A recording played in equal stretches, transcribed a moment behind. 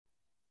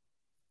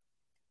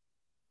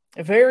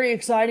A very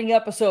exciting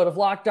episode of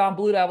Locked On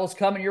Blue Devils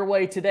coming your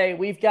way today.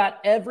 We've got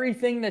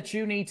everything that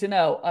you need to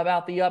know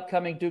about the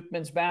upcoming Duke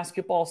men's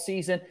basketball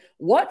season.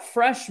 What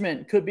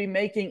freshman could be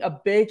making a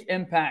big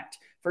impact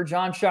for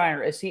Jon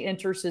Scheyer as he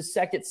enters his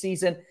second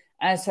season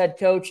as head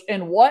coach?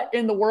 And what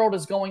in the world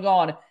is going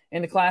on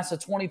in the class of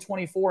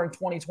 2024 and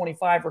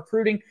 2025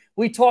 recruiting?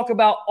 We talk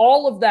about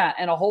all of that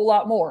and a whole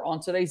lot more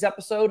on today's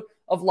episode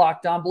of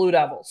Locked On Blue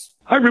Devils.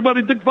 Hi,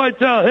 everybody. Dick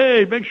Vitale.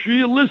 Hey, make sure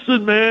you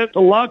listen, man, to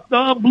Locked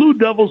On Blue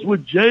Devils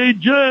with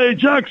JJ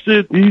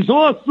Jackson. He's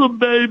awesome,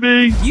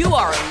 baby. You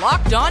are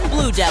Locked On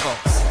Blue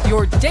Devils,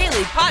 your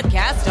daily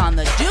podcast on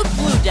the Duke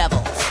Blue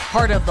Devils,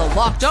 part of the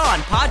Locked On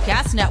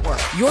Podcast Network,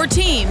 your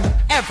team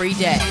every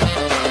day.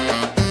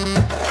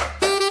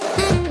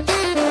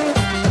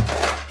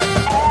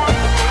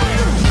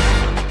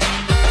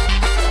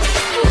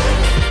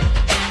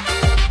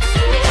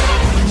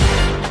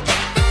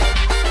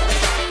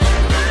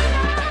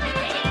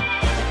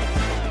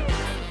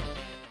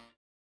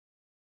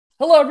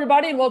 Hello,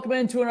 everybody, and welcome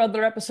into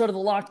another episode of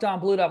the Locked On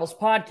Blue Devils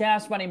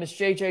podcast. My name is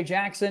JJ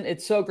Jackson.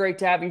 It's so great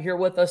to have you here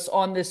with us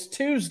on this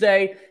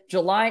Tuesday,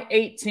 July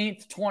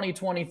 18th,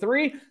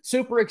 2023.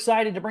 Super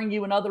excited to bring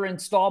you another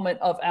installment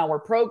of our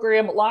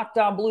program. Locked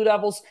On Blue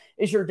Devils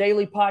is your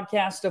daily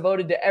podcast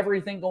devoted to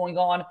everything going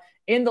on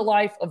in the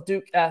life of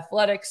Duke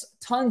athletics.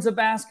 Tons of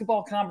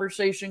basketball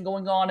conversation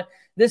going on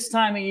this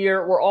time of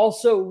year. We're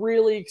also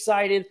really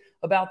excited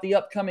about the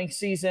upcoming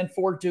season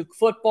for Duke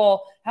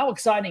football. How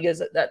exciting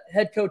is it that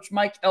head coach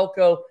Mike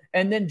Elko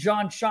and then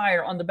Jon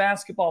Scheyer on the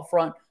basketball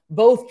front,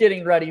 both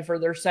getting ready for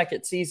their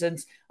second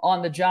seasons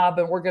on the job?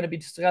 And we're going to be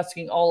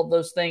discussing all of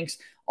those things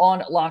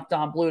on Locked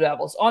On Blue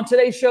Devils. On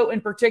today's show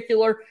in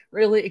particular,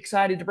 really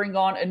excited to bring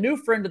on a new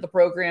friend of the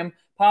program,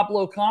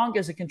 Pablo Cong,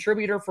 as a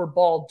contributor for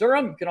Ball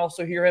Durham. You can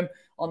also hear him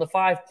on the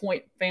 5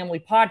 Point Family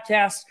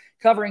podcast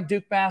covering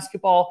Duke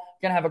basketball.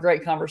 Going to have a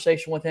great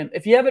conversation with him.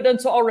 If you haven't done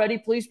so already,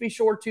 please be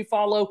sure to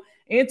follow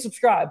and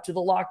subscribe to the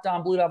Locked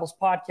On Blue Devils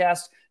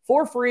podcast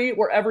for free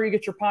wherever you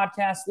get your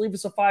podcasts. Leave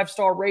us a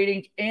 5-star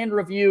rating and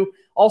review.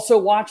 Also,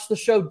 watch the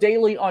show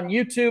daily on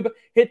YouTube.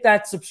 Hit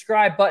that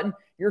subscribe button.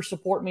 Your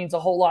support means a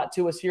whole lot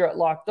to us here at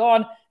Locked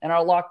On, and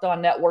our Locked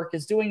On network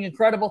is doing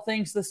incredible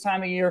things this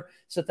time of year,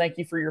 so thank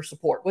you for your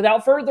support.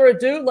 Without further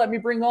ado, let me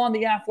bring on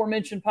the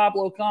aforementioned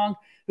Pablo Cong,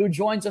 who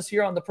joins us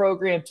here on the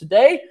program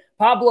today.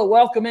 Pablo,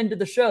 welcome into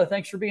the show.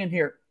 Thanks for being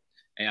here.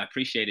 Hey, I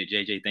appreciate it,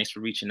 JJ. Thanks for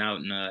reaching out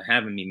and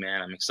having me,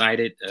 man. I'm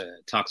excited to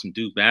talk some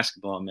Duke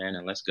basketball, man,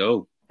 and let's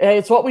go. Hey,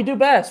 it's what we do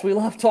best. We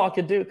love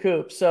talking Duke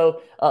hoops.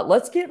 So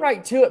let's get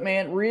right to it,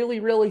 man.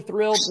 Really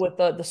thrilled with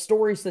the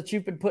stories that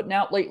you've been putting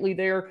out lately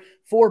there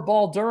for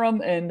Ball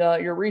Durham and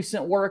your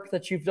recent work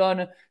that you've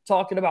done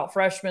talking about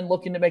freshmen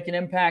looking to make an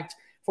impact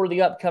for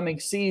the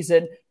upcoming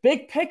season.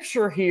 Big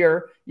picture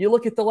here, you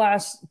look at the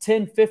last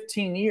 10,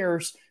 15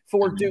 years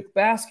for Duke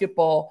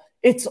basketball,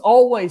 it's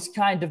always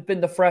kind of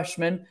been the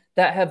freshmen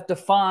that have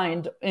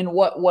defined in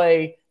what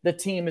way the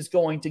team is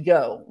going to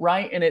go,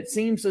 right? And it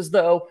seems as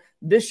though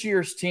this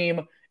year's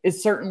team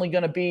is certainly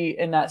going to be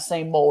in that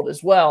same mold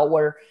as well,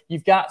 where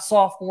you've got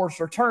sophomores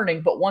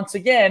returning, but once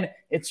again,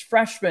 it's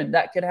freshmen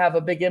that could have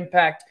a big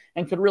impact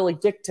and could really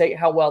dictate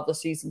how well the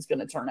season's going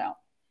to turn out.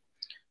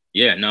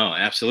 Yeah, no,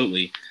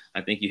 absolutely. I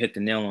think you hit the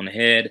nail on the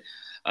head.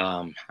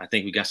 I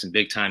think we got some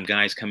big time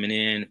guys coming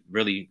in,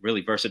 really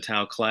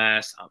versatile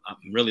class.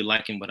 I'm really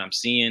liking what I'm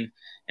seeing.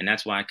 And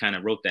that's why I kind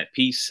of wrote that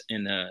piece.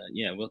 And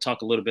yeah, we'll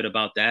talk a little bit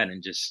about that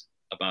and just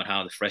about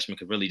how the freshmen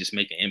could really just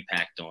make an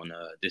impact on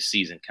this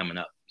season coming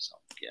up. So,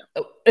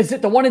 yeah. Is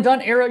it the one and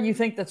done era you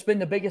think that's been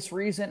the biggest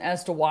reason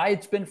as to why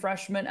it's been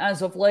freshmen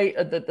as of late,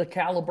 the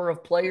caliber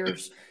of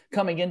players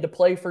coming into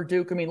play for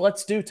Duke? I mean,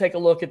 let's take a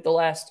look at the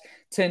last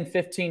 10,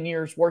 15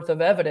 years worth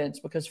of evidence,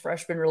 because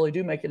freshmen really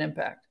do make an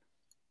impact.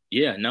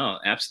 Yeah, no,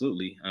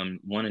 absolutely.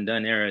 One and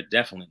done era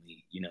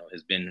definitely,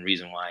 has been the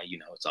reason why,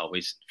 it's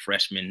always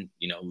freshmen,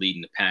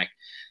 leading the pack.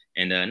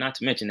 And not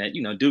to mention that,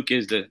 Duke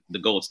is the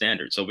gold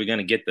standard. So we're going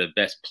to get the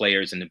best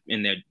players and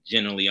there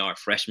generally are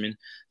freshmen.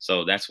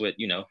 So that's what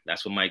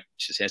Mike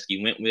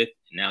Krzyzewski went with.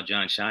 And now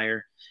Jon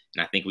Scheyer.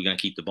 And I think we're going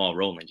to keep the ball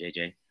rolling,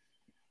 JJ.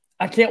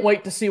 I can't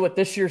wait to see what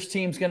this year's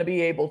team's going to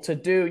be able to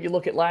do. You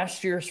look at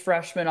last year's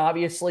freshmen,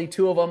 obviously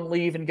 2 of them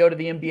leave and go to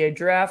the NBA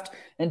draft,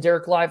 and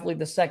Derek Lively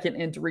the second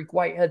and Tariq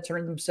Whitehead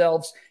turn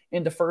themselves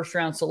into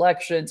first-round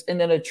selections. And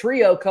then a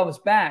trio comes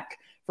back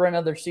for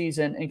another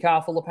season, and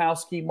Kyle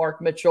Filipowski,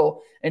 Mark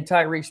Mitchell, and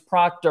Tyrese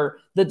Proctor.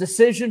 The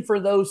decision for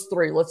those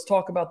 3, let's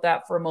talk about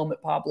that for a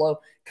moment,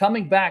 Pablo.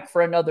 Coming back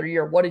for another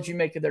year, what did you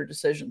make of their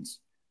decisions?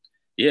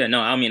 Yeah,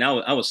 no, I mean,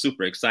 I was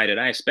super excited.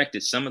 I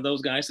expected some of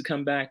those guys to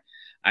come back.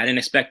 I didn't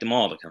expect them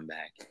all to come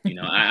back.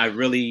 I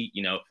really,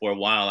 for a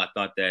while, I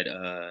thought that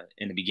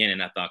in the beginning,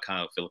 I thought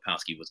Kyle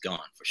Filipowski was gone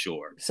for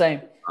sure.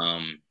 Same.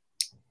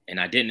 And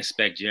I didn't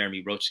expect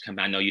Jeremy Roach to come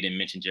back. I know you didn't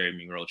mention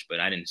Jeremy Roach,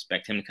 but I didn't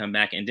expect him to come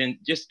back. And then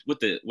just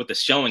with the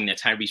showing that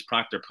Tyrese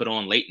Proctor put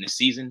on late in the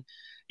season,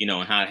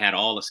 and how it had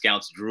all the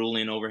scouts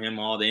drooling over him,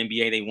 all the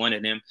NBA, they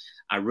wanted him.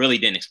 I really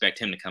didn't expect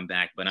him to come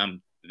back, but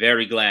I'm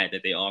very glad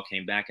that they all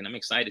came back, and I'm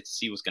excited to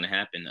see what's going to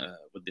happen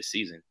with this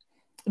season.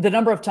 The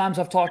number of times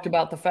I've talked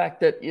about the fact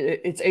that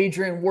it's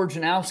Adrian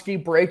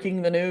Wojnarowski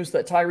breaking the news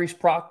that Tyrese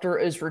Proctor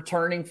is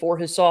returning for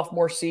his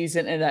sophomore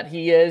season and that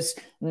he is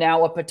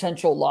now a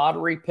potential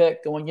lottery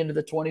pick going into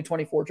the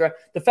 2024 draft.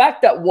 The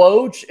fact that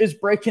Woj is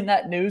breaking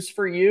that news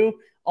for you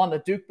on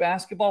the Duke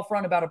basketball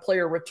front about a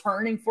player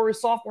returning for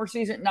his sophomore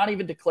season, not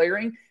even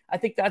declaring, I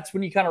think that's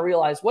when you kind of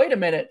realize, wait a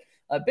minute,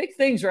 big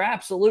things are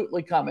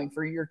absolutely coming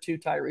for year 2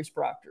 Tyrese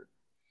Proctor.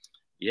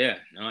 Yeah,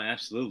 no,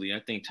 absolutely.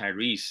 I think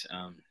Tyrese,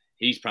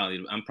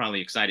 I'm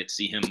probably excited to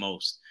see him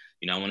most.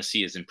 I want to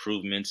see his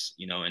improvements,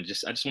 and I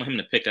just want him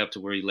to pick up to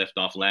where he left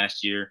off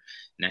last year.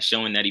 And that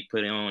showing that he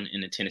put on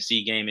in the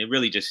Tennessee game, it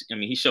really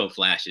he showed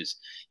flashes.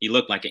 He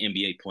looked like an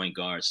NBA point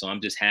guard. So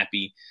I'm just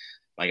happy,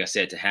 like I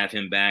said, to have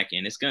him back.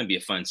 And it's going to be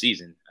a fun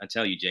season. I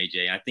tell you,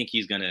 JJ, I think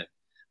he's going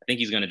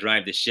to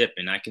drive the ship.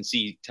 And I can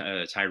see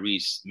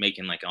Tyrese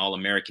making like an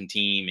All-American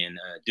team and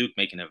Duke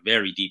making a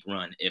very deep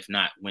run, if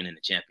not winning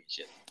the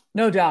championship.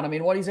 No doubt. I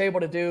mean, what he's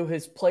able to do,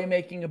 his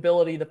playmaking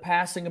ability, the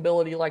passing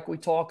ability, like we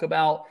talk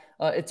about,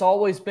 it's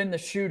always been the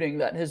shooting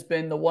that has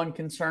been the one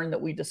concern that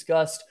we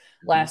discussed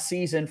last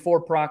season for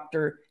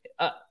Proctor.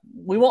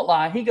 We won't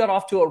lie. He got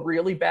off to a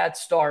really bad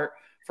start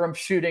from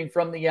shooting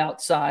from the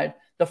outside.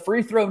 The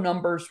free throw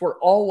numbers were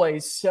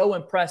always so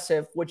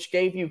impressive, which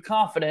gave you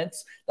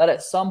confidence that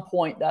at some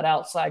point that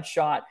outside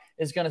shot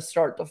is going to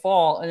start to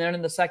fall. And then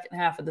in the second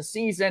half of the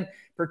season,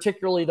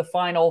 particularly the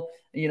final,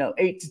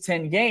 8 to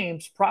 10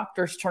 games,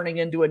 Proctor's turning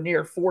into a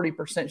near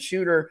 40%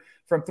 shooter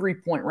from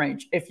three-point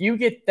range. If you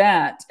get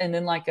that, and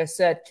then, like I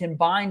said,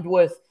 combined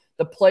with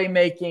the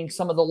playmaking,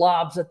 some of the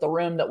lobs at the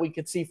rim that we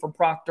could see from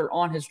Proctor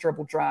on his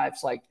dribble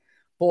drives, like,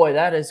 boy,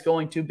 that is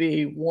going to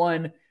be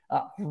one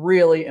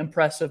really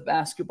impressive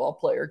basketball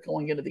player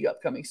going into the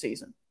upcoming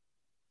season.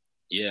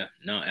 Yeah,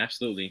 no,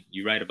 absolutely.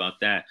 You're right about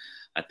that.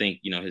 I think,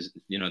 his,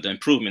 the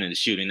improvement in the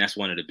shooting, that's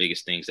one of the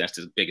biggest things. That's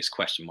the biggest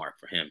question mark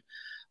for him.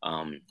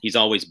 He's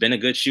always been a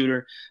good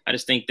shooter. I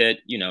just think that,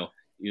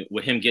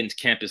 with him getting to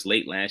campus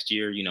late last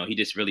year, he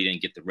just really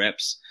didn't get the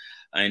reps,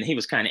 and he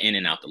was kind of in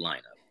and out the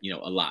lineup,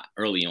 a lot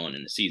early on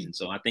in the season.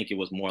 So I think it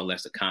was more or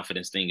less a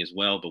confidence thing as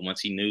well. But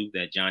once he knew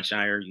that Jon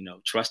Scheyer,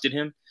 trusted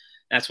him,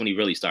 that's when he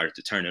really started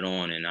to turn it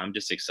on. And I'm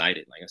just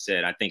excited. Like I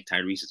said, I think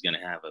Tyrese is going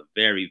to have a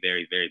very,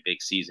 very, very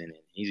big season.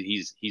 And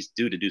he's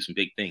due to do some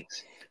big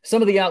things.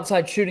 Some of the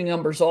outside shooting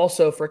numbers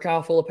also for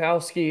Kyle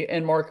Filipowski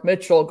and Mark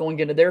Mitchell going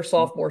into their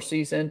sophomore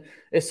season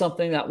is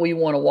something that we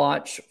want to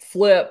watch.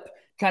 Flip,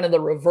 kind of the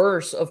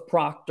reverse of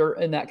Proctor,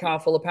 in that Kyle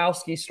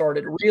Filipowski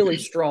started really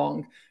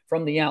strong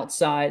from the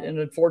outside. And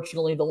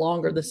unfortunately, the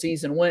longer the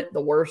season went,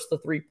 the worse the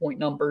three-point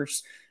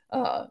numbers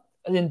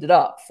ended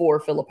up for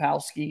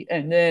Filipowski.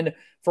 And then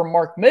for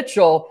Mark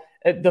Mitchell,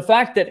 the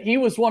fact that he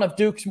was one of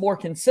Duke's more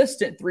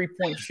consistent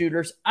three-point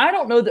shooters, I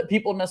don't know that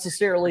people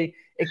necessarily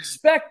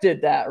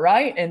expected that,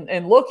 right?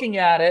 And looking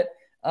at it,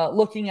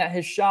 looking at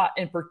his shot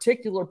in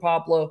particular,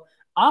 Pablo,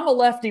 I'm a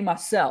lefty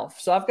myself,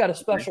 so I've got a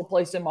special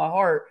place in my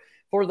heart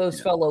for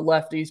those fellow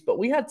lefties. But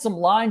we had some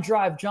line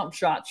drive jump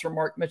shots from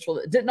Mark Mitchell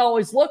that didn't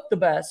always look the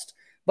best,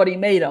 but he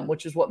made them,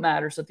 which is what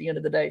matters at the end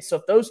of the day. So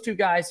if those two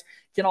guys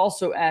can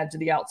also add to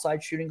the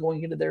outside shooting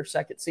going into their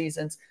second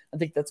seasons, I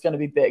think that's going to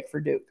be big for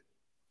Duke.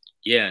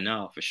 Yeah,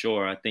 no, for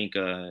sure. I think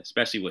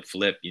especially with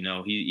Flip,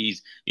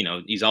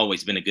 he's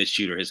always been a good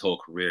shooter his whole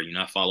career.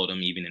 I followed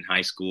him even in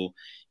high school.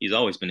 He's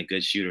always been a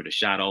good shooter. The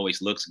shot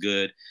always looks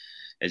good.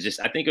 I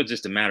think it was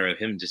just a matter of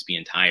him just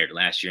being tired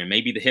last year, and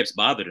maybe the hips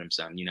bothered him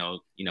some.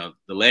 The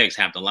legs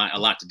have a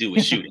lot to do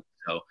with shooting.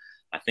 So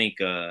I think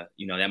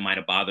that might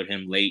have bothered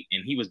him late.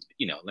 And he was,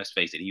 let's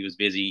face it, he was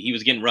busy. He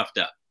was getting roughed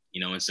up,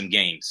 in some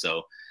games.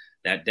 So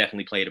that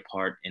definitely played a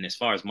part. And as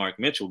far as Mark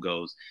Mitchell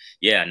goes,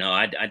 yeah,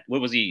 no,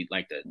 what was he,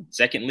 like the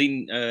second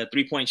leading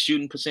three-point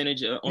shooting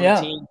percentage on the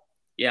team?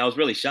 Yeah, I was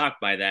really shocked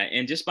by that.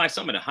 And just by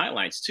some of the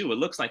highlights too, it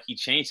looks like he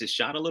changed his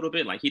shot a little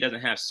bit. Like he doesn't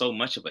have so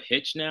much of a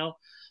hitch now.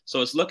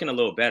 So it's looking a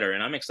little better,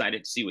 and I'm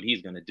excited to see what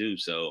he's going to do.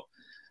 So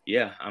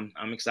yeah,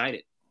 I'm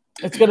excited.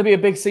 It's going to be a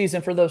big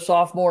season for those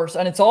sophomores,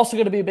 and it's also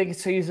going to be a big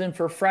season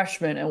for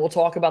freshmen, and we'll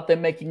talk about them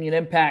making an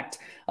impact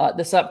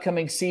this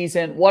upcoming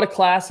season. What a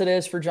class it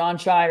is for Jon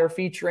Scheyer,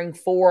 featuring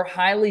 4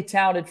 highly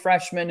touted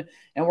freshmen,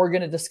 and we're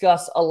going to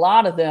discuss a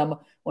lot of them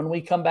when we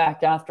come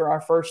back after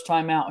our first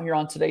time out here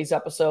on today's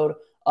episode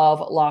of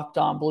Locked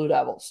On Blue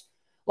Devils.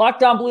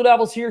 Locked On Blue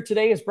Devils here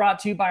today is brought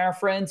to you by our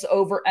friends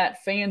over at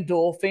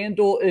FanDuel.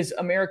 FanDuel is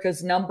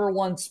America's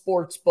 #1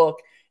 sports book,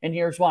 and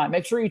here's why.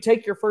 Make sure you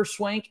take your first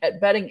swing at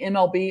betting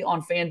MLB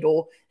on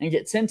FanDuel and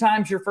get 10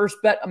 times your first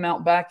bet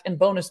amount back and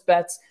bonus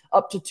bets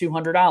up to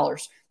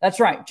 $200. That's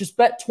right. Just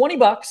bet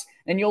 $20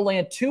 and you'll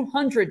land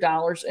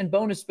 $200 in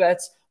bonus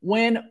bets,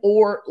 win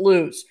or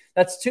lose.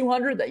 That's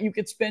 $200 that you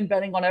could spend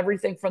betting on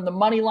everything from the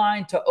money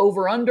line to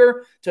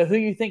over-under to who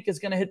you think is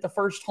going to hit the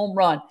first home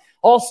run.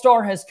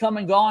 All-Star has come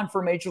and gone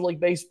for Major League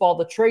Baseball.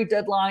 The trade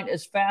deadline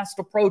is fast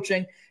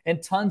approaching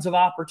and tons of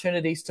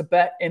opportunities to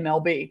bet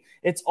MLB.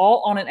 It's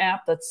all on an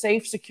app that's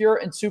safe, secure,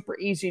 and super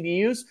easy to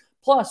use.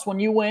 Plus, when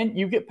you win,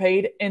 you get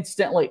paid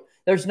instantly.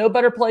 There's no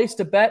better place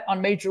to bet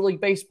on Major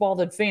League Baseball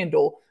than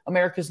FanDuel,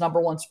 America's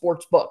 #1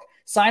 sports book.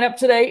 Sign up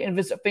today and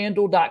visit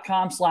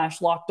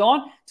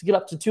FanDuel.com/lockedon to get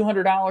up to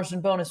 $200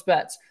 in bonus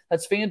bets.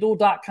 That's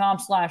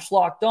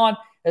FanDuel.com/lockedon,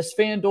 as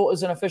FanDuel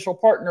is an official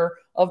partner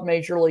of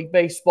Major League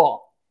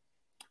Baseball.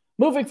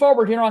 Moving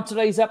forward here on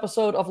today's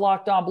episode of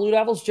Locked On Blue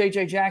Devils,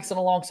 JJ Jackson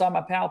alongside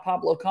my pal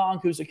Pablo Cong,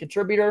 who's a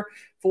contributor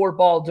for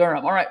Ball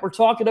Durham. All right, we're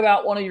talking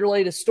about one of your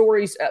latest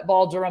stories at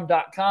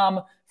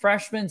balldurham.com.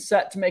 Freshmen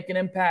set to make an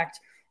impact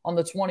on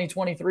the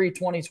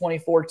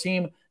 2023-2024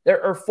 team.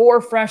 There are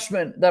 4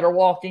 freshmen that are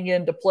walking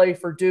in to play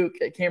for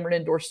Duke at Cameron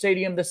Indoor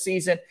Stadium this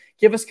season.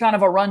 Give us kind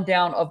of a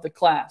rundown of the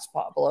class,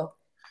 Pablo.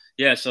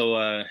 Yeah,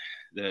 so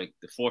the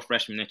 4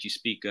 freshmen that you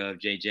speak of,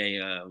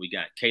 JJ, we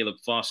got Caleb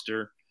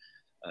Foster,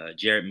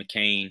 Jared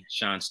McCain,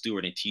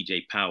 Stewart and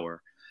TJ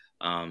Power.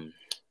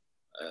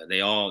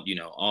 They all,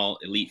 all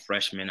elite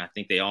freshmen. I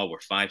think they all were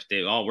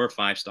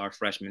 5-star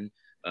freshmen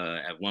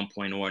at one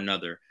point or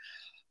another.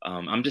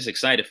 I'm just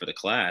excited for the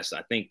class.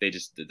 I think the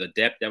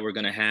depth that we're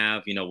going to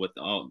have, with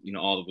all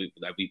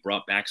that we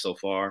brought back so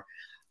far.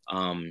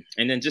 And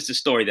then just the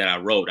story that I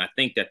wrote, I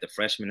think that the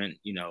freshmen,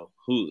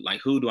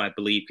 who do I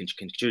believe can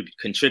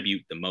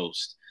contribute the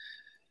most?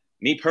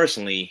 Me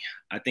personally,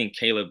 I think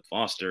Caleb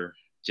Foster,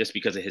 just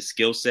because of his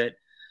skill set,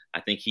 I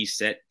think he's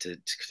set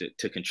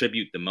to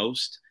contribute the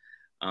most.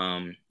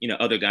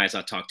 Other guys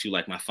I talk to,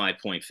 like my 5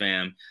 Point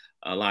fam,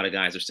 a lot of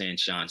guys are saying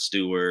Sean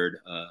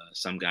Stewart.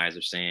 Some guys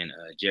are saying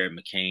Jared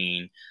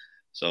McCain.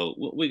 So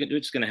we're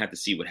just going to have to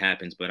see what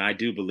happens. But I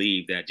do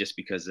believe that just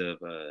because of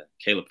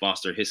Caleb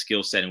Foster, his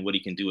skill set and what he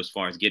can do as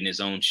far as getting his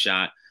own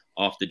shot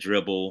off the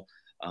dribble,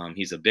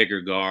 he's a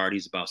bigger guard.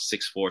 He's about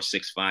 6'4",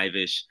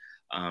 6'5"-ish.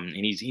 And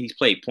he's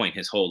played point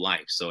his whole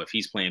life. So if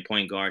he's playing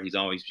point guard, he's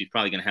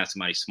probably going to have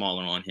somebody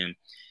smaller on him.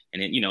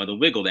 And then, the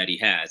wiggle that he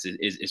has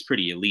is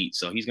pretty elite.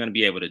 So he's going to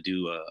be able to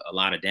do a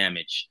lot of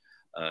damage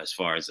as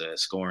far as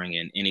scoring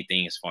and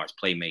anything as far as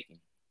playmaking.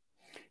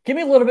 Give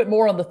me a little bit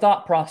more on the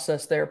thought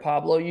process there,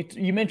 Pablo.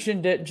 You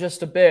mentioned it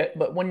just a bit,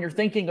 but when you're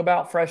thinking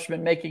about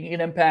freshmen making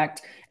an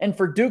impact, and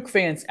for Duke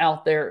fans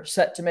out there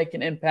set to make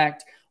an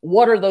impact,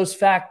 what are those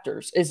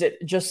factors? Is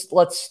it just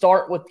let's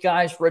start with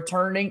guys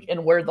returning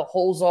and where the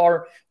holes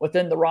are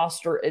within the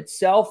roster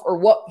itself? Or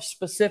what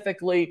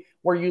specifically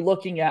were you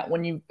looking at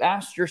when you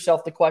asked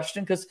yourself the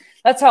question? Because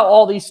that's how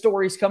all these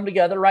stories come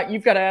together, right?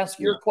 You've got to ask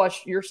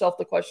yourself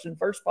the question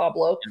first,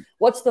 Pablo.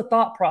 What's the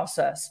thought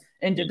process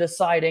into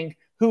deciding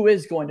who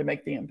is going to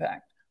make the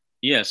impact?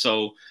 Yeah,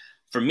 so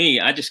for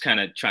me, I just kind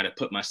of try to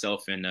put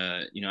myself in,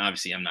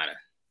 obviously I'm not a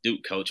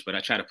Duke coach, but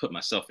I try to put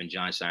myself in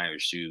Jon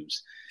Scheyer's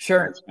shoes.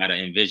 Sure. I try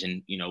to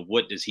envision,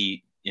 what does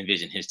he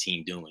envision his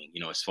team doing,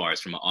 as far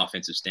as from an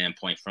offensive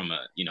standpoint, from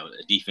a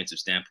defensive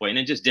standpoint, and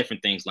then just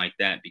different things like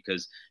that.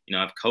 Because,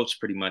 I've coached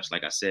pretty much,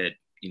 like I said,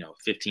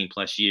 15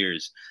 plus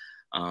years,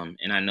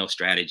 and I know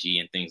strategy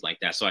and things like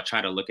that. So I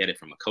try to look at it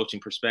from a coaching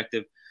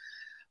perspective.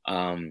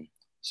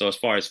 So as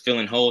far as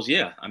filling holes,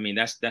 yeah, I mean,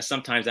 that's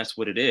sometimes that's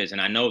what it is. And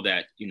I know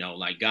that,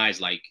 like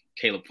guys like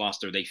Caleb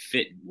Foster, they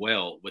fit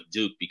well with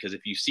Duke, because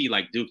if you see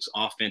like Duke's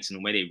offense and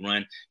the way they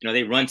run,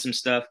 they run some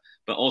stuff,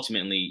 but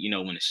ultimately,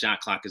 when the shot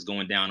clock is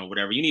going down or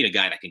whatever, you need a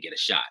guy that can get a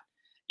shot,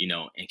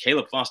 and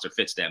Caleb Foster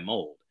fits that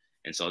mold.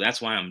 And so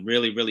that's why I'm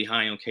really, really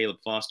high on Caleb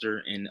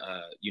Foster and,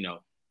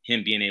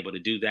 him being able to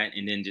do that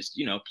and then just,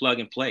 plug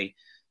and play.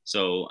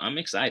 So I'm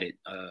excited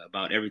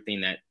about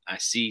everything that I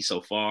see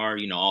so far,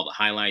 all the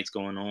highlights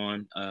going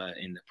on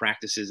in the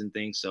practices and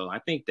things. So I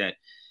think that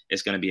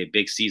it's going to be a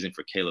big season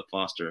for Caleb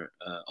Foster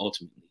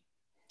ultimately.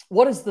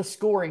 What does the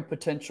scoring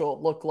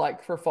potential look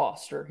like for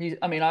Foster?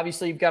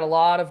 Obviously you've got a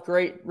lot of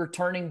great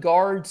returning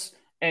guards,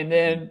 and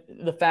then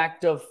the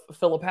fact of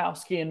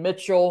Filipowski and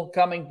Mitchell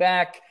coming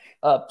back,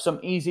 some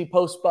easy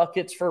post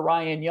buckets for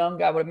Ryan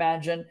Young, I would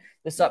imagine,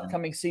 this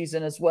upcoming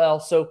season as well.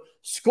 So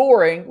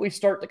scoring, we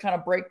start to kind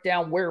of break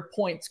down where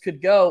points could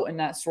go and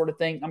that sort of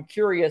thing. I'm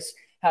curious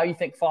how you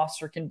think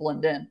Foster can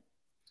blend in.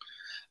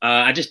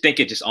 I just think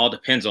it just all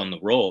depends on the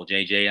role,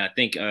 JJ. I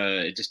think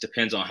it just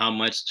depends on how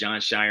much Jon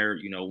Scheyer,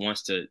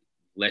 wants to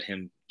let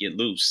him get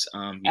loose.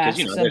 Because,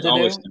 there's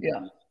always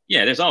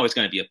there's always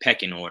going to be a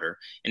pecking order,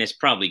 and it's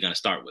probably going to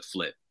start with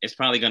Flip. It's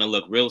probably going to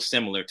look real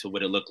similar to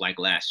what it looked like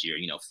last year.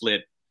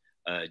 Flip,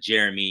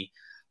 Jeremy,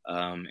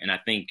 and I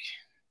think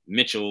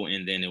Mitchell,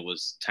 and then it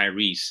was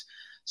Tyrese.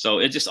 So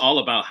it's just all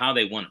about how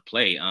they want to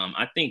play.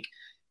 I think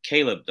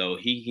Caleb, though,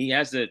 he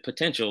has the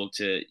potential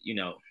to,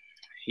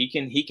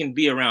 he can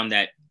be around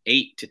that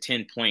 8 to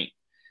 10 point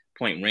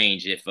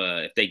range if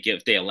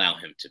they allow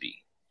him to be.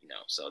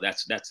 So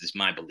that's just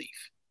my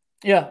belief.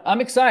 Yeah, I'm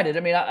excited.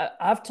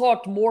 I've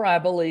talked more, I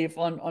believe,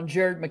 on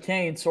Jared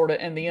McCain sort of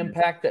and the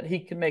impact that he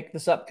can make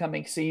this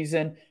upcoming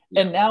season.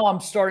 And now I'm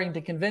starting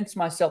to convince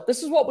myself,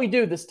 this is what we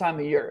do this time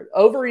of year,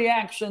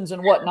 overreactions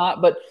and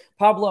whatnot. But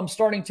Pablo, I'm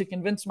starting to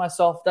convince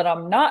myself that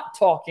I'm not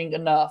talking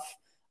enough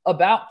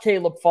about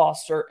Caleb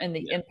Foster and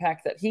the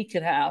impact that he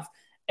could have.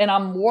 And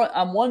I'm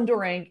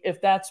wondering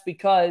if that's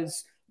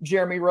because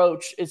Jeremy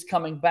Roach is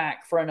coming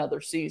back for another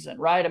season,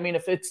 right?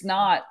 If it's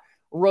not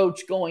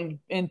Roach going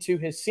into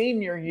his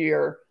senior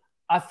year,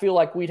 I feel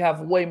like we'd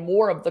have way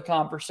more of the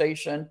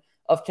conversation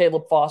of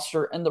Caleb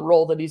Foster and the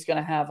role that he's going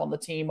to have on the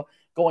team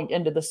going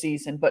into the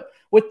season. But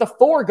with the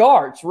 4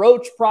 guards,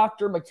 Roach,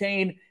 Proctor,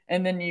 McCain,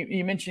 and then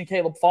you mentioned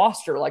Caleb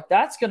Foster, like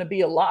that's going to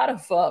be a lot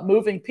of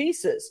moving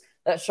pieces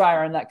that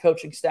Scheyer and that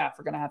coaching staff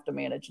are going to have to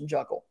manage and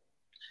juggle.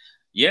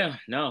 Yeah,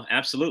 no,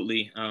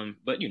 absolutely.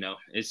 But,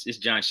 it's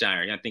Jon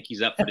Scheyer. I think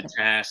he's up for the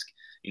task.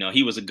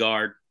 He was a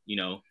guard,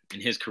 in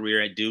his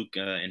career at Duke,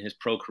 in his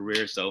pro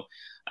career. So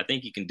I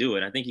think he can do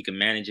it. I think he can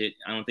manage it.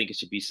 I don't think it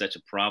should be such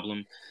a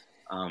problem.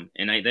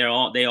 And they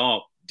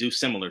all do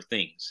similar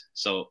things.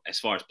 So as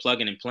far as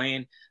plugging and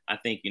playing, I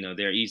think,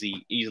 they're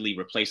easily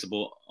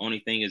replaceable. Only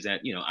thing is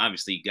that,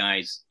 obviously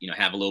guys,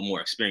 have a little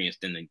more experience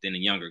than the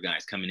younger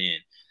guys coming in.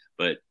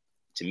 But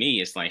to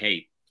me, it's like,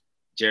 hey,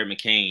 Jared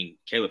McCain,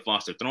 Caleb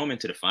Foster, throw them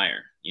into the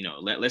fire.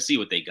 Let's see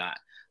what they got.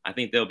 I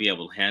think they'll be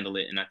able to handle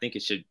it, and I think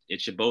it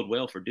should bode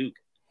well for Duke.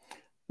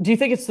 Do you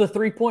think it's the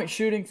 3-point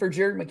shooting for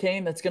Jared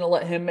McCain that's going to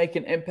let him make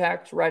an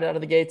impact right out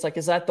of the gates? Like,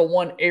 is that the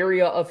one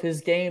area of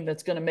his game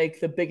that's going to make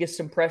the biggest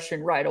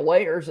impression right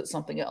away, or is it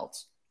something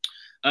else?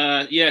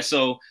 Yeah.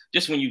 So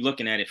just when you're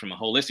looking at it from a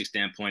holistic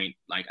standpoint,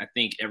 like I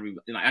think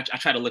I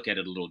try to look at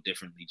it a little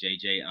differently,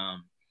 JJ.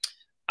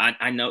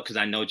 I know, because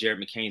I know Jared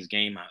McCain's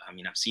game. I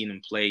mean, I've seen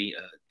him play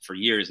for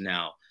years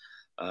now.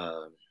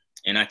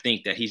 And I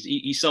think that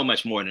he's so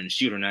much more than a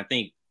shooter. And I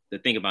think the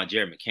thing about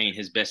Jared McCain,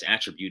 his best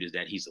attribute is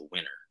that he's a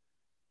winner.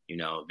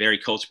 Very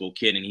coachable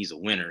kid, and he's a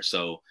winner.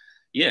 So,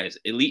 yeah, he's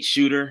an elite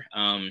shooter.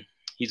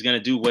 He's going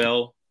to do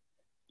well.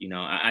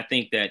 I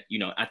think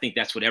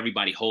that's what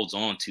everybody holds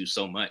on to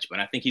so much. But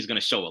I think he's going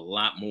to show a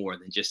lot more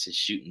than just his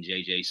shooting,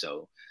 JJ.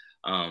 So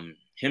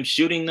him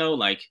shooting, though,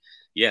 like,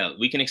 yeah,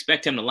 we can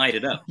expect him to light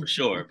it up for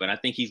sure. But I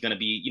think he's going to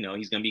be,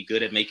 he's going to be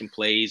good at making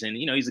plays. And,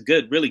 he's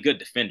a really good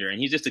defender. And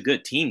he's just a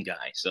good team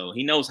guy. So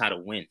he knows how to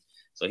win.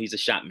 So he's a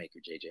shot maker,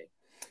 JJ.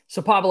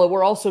 So, Pablo,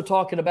 we're also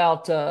talking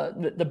about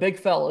the big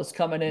fellas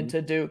coming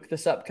into Duke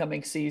this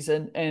upcoming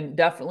season, and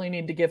definitely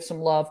need to give some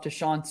love to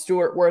Sean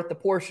Stewart. We're at the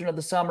portion of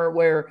the summer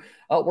where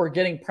we're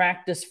getting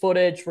practice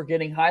footage, we're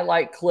getting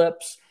highlight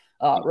clips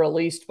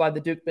released by the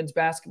Duke men's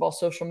basketball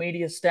social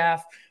media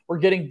staff. We're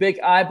getting big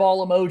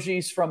eyeball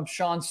emojis from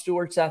Sean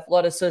Stewart's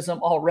athleticism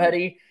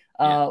already.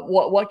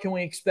 What can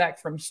we expect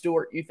from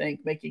Stewart, you think,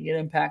 making an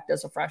impact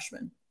as a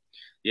freshman?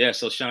 Yeah,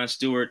 so Sean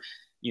Stewart,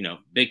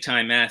 big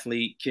time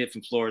athlete, kid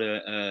from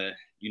Florida.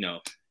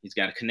 He's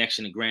got a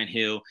connection to Grant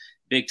Hill,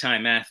 big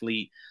time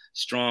athlete,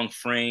 strong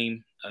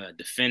frame,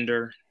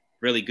 defender,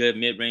 really good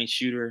mid-range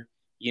shooter.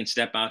 He can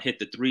step out, hit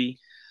the 3.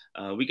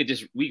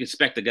 We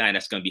expect a guy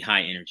that's going to be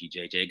high energy,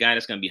 JJ, a guy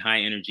that's going to be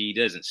high energy,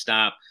 doesn't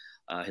stop.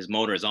 His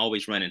motor is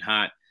always running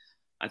hot.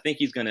 I think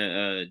he's going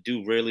to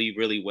do really,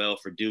 really well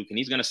for Duke, and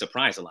he's going to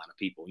surprise a lot of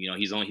people.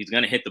 He's going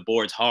to hit the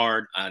boards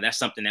hard. That's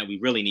something that we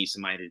really need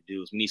somebody to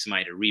do. Is we need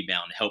somebody to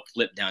rebound, to help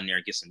flip down there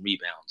and get some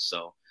rebounds.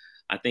 So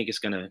I think it's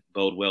going to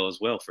bode well as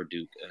well for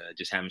Duke.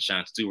 Just having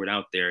Sean Stewart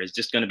out there is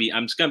just going to be.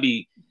 It's going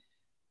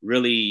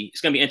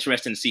to be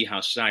interesting to see how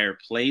Scheyer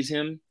plays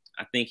him.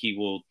 I think he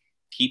will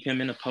keep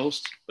him in a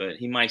post, but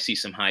he might see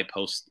some high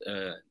post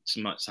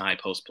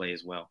play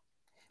as well.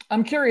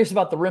 I'm curious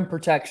about the rim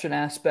protection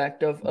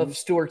aspect of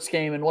Stewart's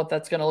game and what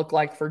that's going to look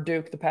like for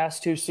Duke the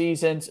past 2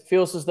 seasons. It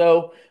feels as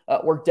though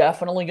we're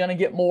definitely going to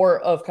get more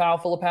of Kyle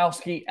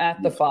Filipowski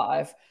at the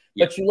 5.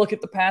 But you look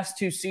at the past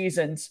 2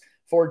 seasons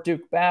for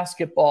Duke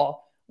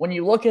basketball, when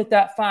you look at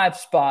that 5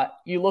 spot,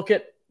 you look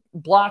at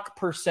block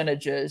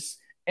percentages,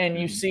 and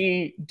you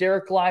see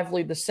Derek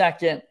Lively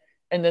II,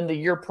 and then the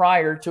year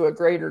prior to a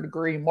greater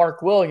degree,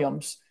 Mark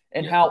Williams,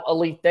 and how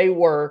elite they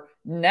were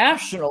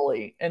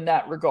nationally in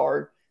that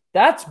regard.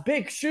 That's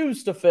big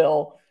shoes to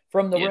fill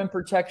from the rim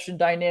protection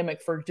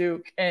dynamic for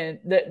Duke, and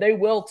they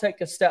will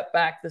take a step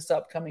back this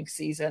upcoming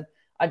season.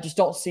 I just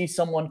don't see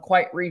someone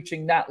quite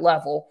reaching that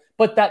level,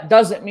 but that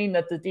doesn't mean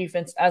that the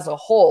defense as a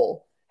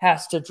whole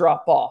has to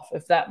drop off,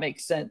 if that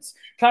makes sense.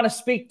 Kind of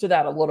speak to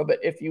that a little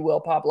bit, if you will,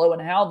 Pablo,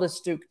 and how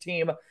this Duke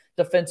team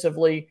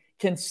defensively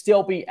can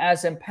still be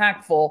as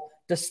impactful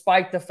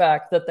despite the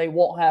fact that they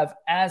won't have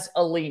as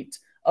elite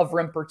of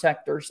rim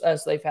protectors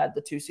as they've had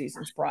the 2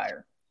 seasons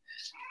prior.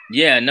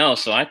 Yeah, no.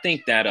 So I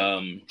think that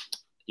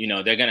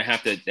they're gonna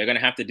have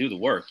to do the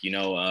work.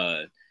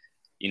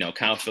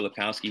 Kyle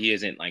Filipowski, he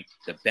isn't like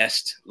the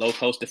best low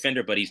post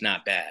defender, but he's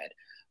not bad.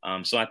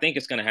 So I think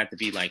it's gonna have to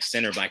be like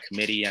center by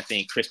committee. I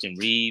think Christian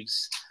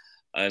Reeves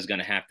is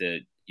gonna have to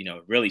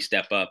really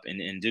step up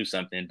and do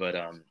something. But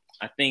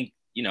I think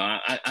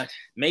I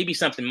maybe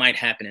something might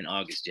happen in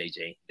August,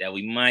 JJ, that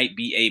we might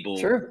be able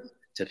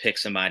to pick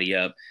somebody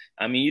up.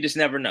 I mean, you just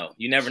never know.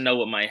 You never know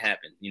what might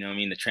happen.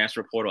 The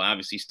transfer portal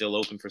obviously still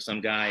open for some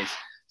guys.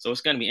 So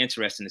it's going to be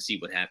interesting to see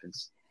what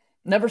happens.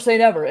 Never say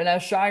never. And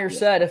as Scheyer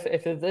said,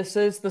 if this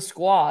is the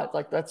squad,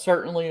 like that's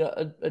certainly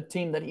a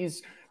team that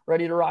he's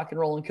ready to rock and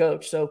roll and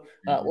coach. So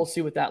we'll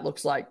see what that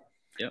looks like.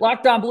 Yep.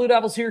 Locked On Blue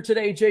Devils here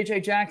today.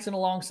 JJ Jackson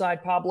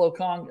alongside Pablo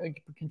Cong, a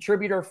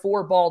contributor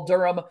for Ball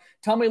Durham.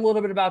 Tell me a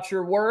little bit about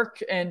your work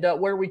and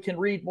where we can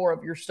read more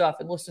of your stuff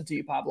and listen to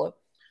you, Pablo.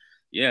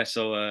 Yeah,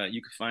 so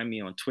you can find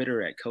me on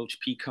Twitter at Coach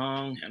P.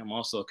 Cong, and I'm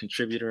also a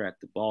contributor at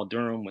the Ball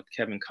Durham with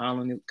Kevin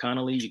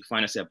Connolly. You can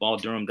find us at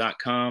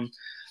balldurham.com.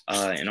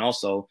 And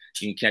also,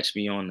 you can catch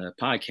me on the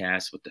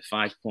podcast with the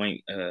 5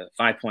 Point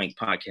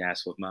podcast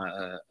with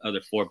my other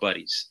 4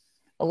 buddies.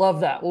 I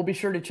love that. We'll be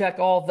sure to check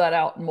all of that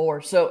out and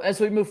more. So as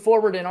we move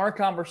forward in our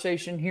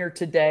conversation here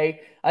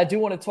today, I do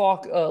want to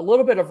talk a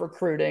little bit of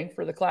recruiting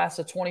for the class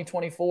of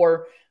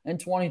 2024 and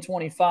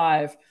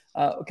 2025.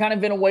 Kind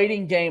of in a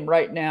waiting game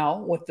right now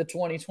with the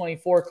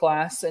 2024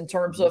 class in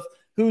terms of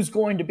who's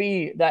going to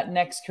be that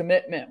next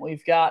commitment.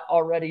 We've got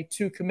already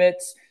 2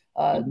 commits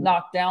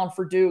knocked down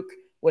for Duke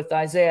with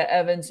Isaiah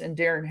Evans and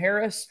Darren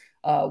Harris.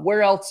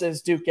 Where else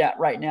is Duke at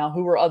right now?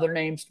 Who are other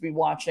names to be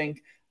watching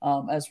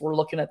as we're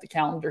looking at the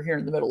calendar here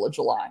in the middle of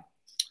July?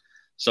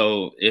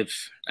 So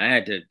if I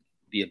had to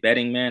be a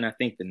betting man, I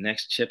think the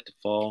next chip to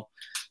fall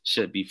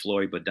should be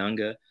Flory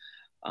Badunga.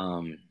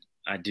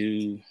 I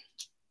do,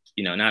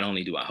 not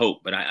only do I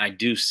hope, but I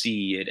do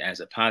see it as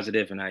a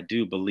positive, and I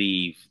do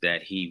believe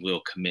that he will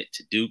commit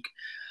to Duke.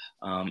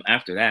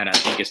 After that, I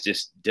think it's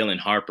just Dylan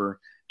Harper.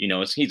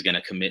 He's going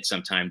to commit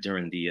sometime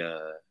during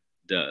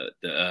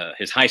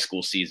his high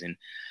school season.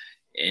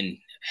 And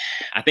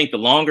I think the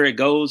longer it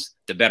goes,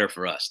 the better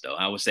for us, though.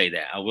 I would say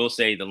that. I will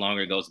say the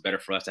longer it goes, the better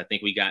for us. I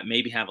think we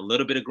maybe have a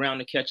little bit of ground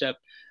to catch up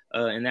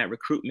in that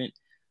recruitment.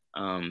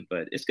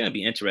 But it's going to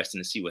be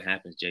interesting to see what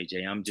happens,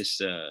 JJ.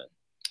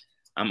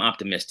 I'm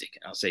optimistic.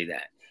 I'll say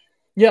that.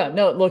 Yeah,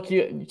 no, look,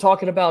 you're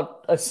talking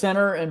about a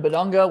center and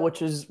Badunga,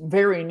 which is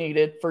very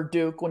needed for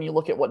Duke when you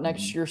look at what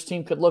next year's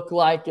team could look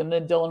like, and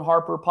then Dylan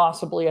Harper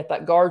possibly at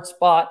that guard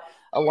spot.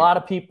 A lot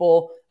of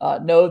people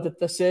know that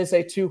this is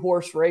a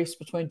 2-horse race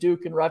between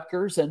Duke and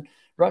Rutgers, and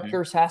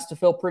Rutgers has to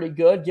feel pretty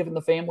good given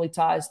the family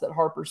ties that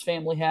Harper's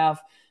family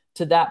have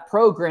to that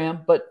program.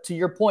 But to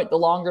your point, the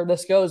longer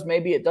this goes,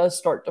 maybe it does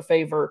start to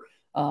favor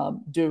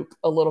Duke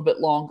a little bit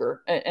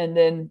longer. And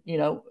then,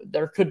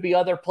 there could be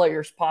other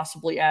players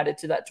possibly added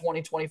to that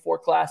 2024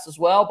 class as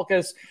well,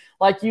 because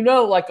like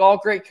all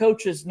great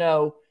coaches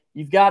know,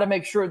 you've got to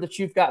make sure that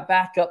you've got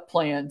backup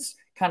plans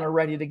kind of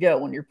ready to go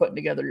when you're putting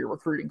together your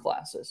recruiting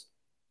classes.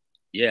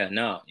 Yeah,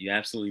 no, you're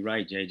absolutely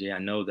right, JJ. I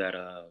know that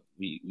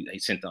they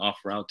sent the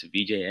offer out to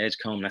VJ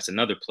Edgecombe. That's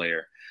another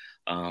player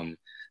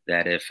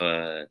that if,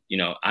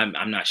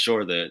 I'm not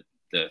sure the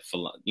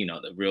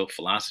real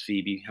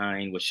philosophy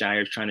behind what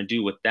Scheyer's trying to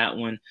do with that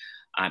one.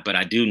 But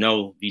I do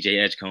know VJ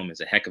Edgecombe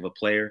is a heck of a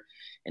player,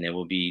 and it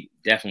will be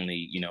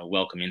definitely,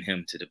 welcoming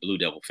him to the Blue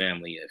Devil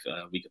family if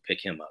we could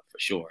pick him up for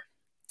sure.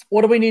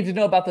 What do we need to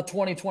know about the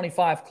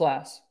 2025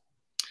 class?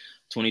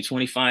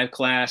 2025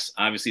 class,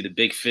 obviously the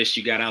big fish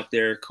you got out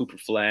there, Cooper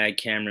Flagg,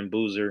 Cameron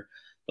Boozer.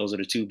 Those are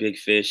the 2 big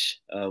fish.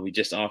 We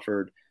just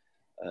offered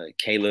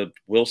Caleb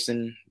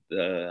Wilson.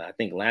 I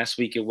think last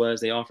week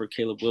they offered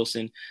Caleb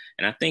Wilson.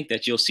 And I think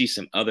that you'll see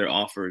some other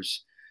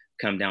offers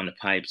come down the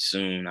pipe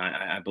soon.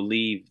 I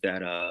believe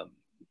that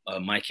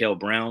Michael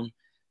Brown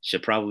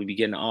should probably be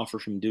getting an offer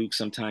from Duke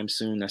sometime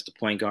soon. That's the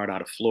point guard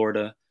out of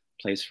Florida,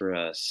 plays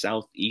for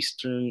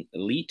Southeastern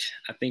Elite,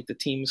 I think the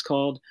team is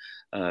called.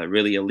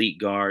 Really elite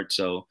guard.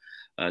 So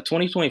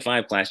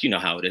 2025 class, you know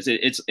how it is.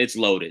 It's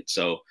loaded.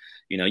 So,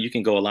 you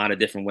can go a lot of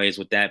different ways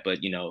with that. But,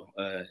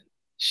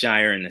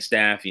 Scheyer and the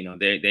staff,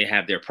 they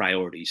have their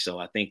priorities. So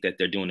I think that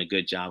they're doing a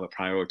good job of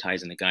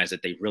prioritizing the guys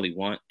that they really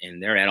want,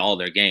 and they're at all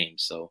their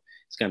games. So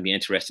it's going to be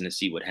interesting to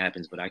see what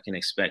happens, but I can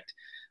expect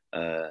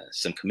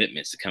some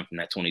commitments to come from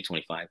that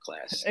 2025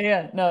 class.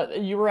 Yeah, no,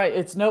 you're right.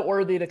 It's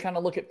noteworthy to kind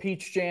of look at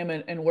Peach Jam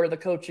and where the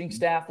coaching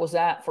staff was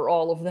at for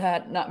all of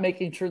that, not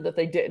making sure that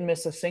they didn't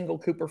miss a single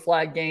Cooper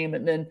Flagg game.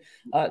 And then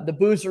the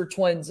Boozer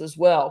twins as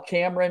well.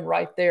 Cameron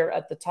right there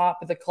at the top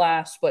of the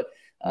class, but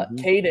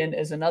Caden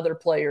is another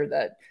player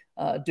that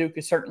Duke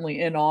is certainly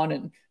in on,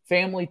 and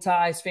family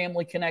ties,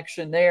 family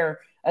connection there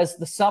as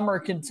the summer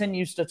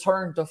continues to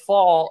turn to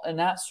fall and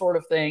that sort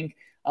of thing.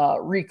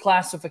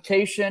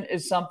 Reclassification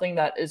is something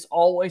that is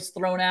always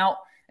thrown out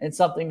and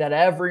something that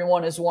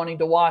everyone is wanting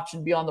to watch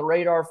and be on the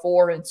radar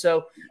for. And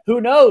so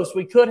who knows,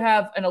 we could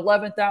have an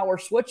 11th hour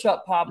switch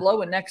up,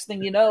 Pablo. And next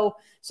thing you know,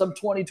 some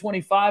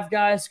 2025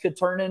 guys could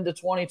turn into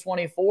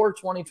 2024,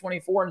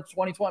 2024 and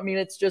 2020. I mean,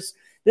 it's just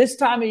this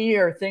time of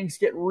year, things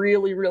get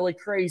really, really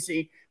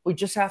crazy. We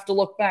just have to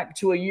look back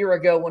to a year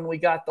ago when we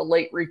got the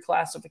late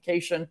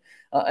reclassification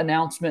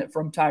announcement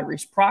from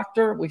Tyrese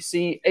Proctor. We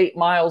see 8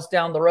 miles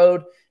down the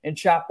road in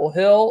Chapel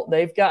Hill,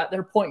 they've got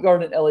their point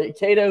guard in Elliot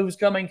Cato, who's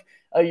coming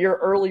a year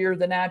earlier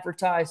than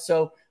advertised.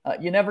 So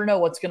you never know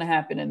what's going to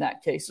happen in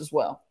that case as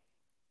well.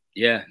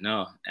 Yeah,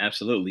 no,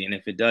 absolutely. And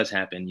if it does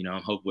happen, I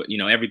hope,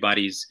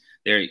 everybody's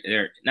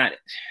they're not,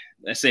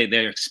 let's say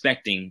they're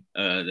expecting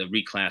the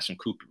reclass from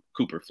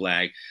Cooper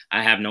Flagg.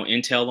 I have no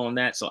intel on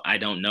that, so I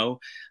don't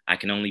know. I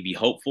can only be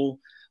hopeful.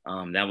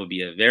 That would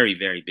be a very,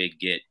 very big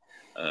get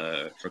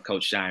for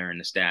Coach Scheyer and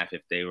the staff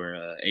if they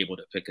were able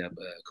to pick up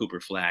Cooper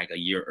Flagg a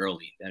year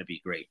early. That'd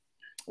be great.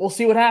 We'll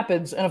see what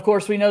happens. And, of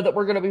course, we know that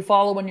we're going to be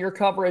following your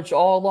coverage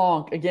all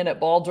along, again, at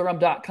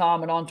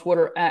balldurham.com and on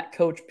Twitter at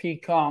Coach P.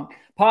 Cong.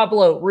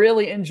 Pablo,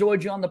 really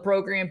enjoyed you on the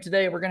program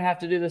today. We're going to have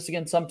to do this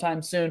again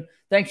sometime soon.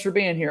 Thanks for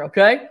being here,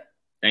 okay?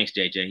 Thanks,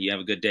 JJ. You have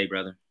a good day,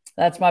 brother.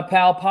 That's my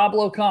pal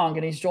Pablo Cong,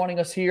 and he's joining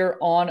us here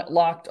on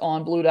Locked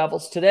On Blue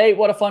Devils today.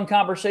 What a fun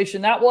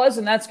conversation that was,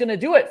 and that's going to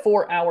do it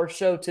for our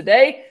show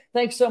today.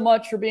 Thanks so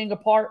much for being a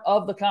part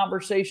of the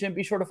conversation.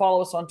 Be sure to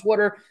follow us on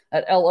Twitter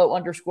at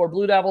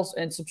LO_Blue Devils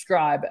and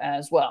subscribe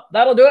as well.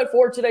 That'll do it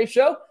for today's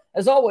show.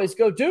 As always,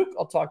 go Duke.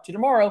 I'll talk to you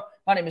tomorrow.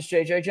 My name is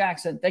JJ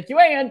Jackson. Thank you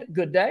and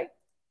good day.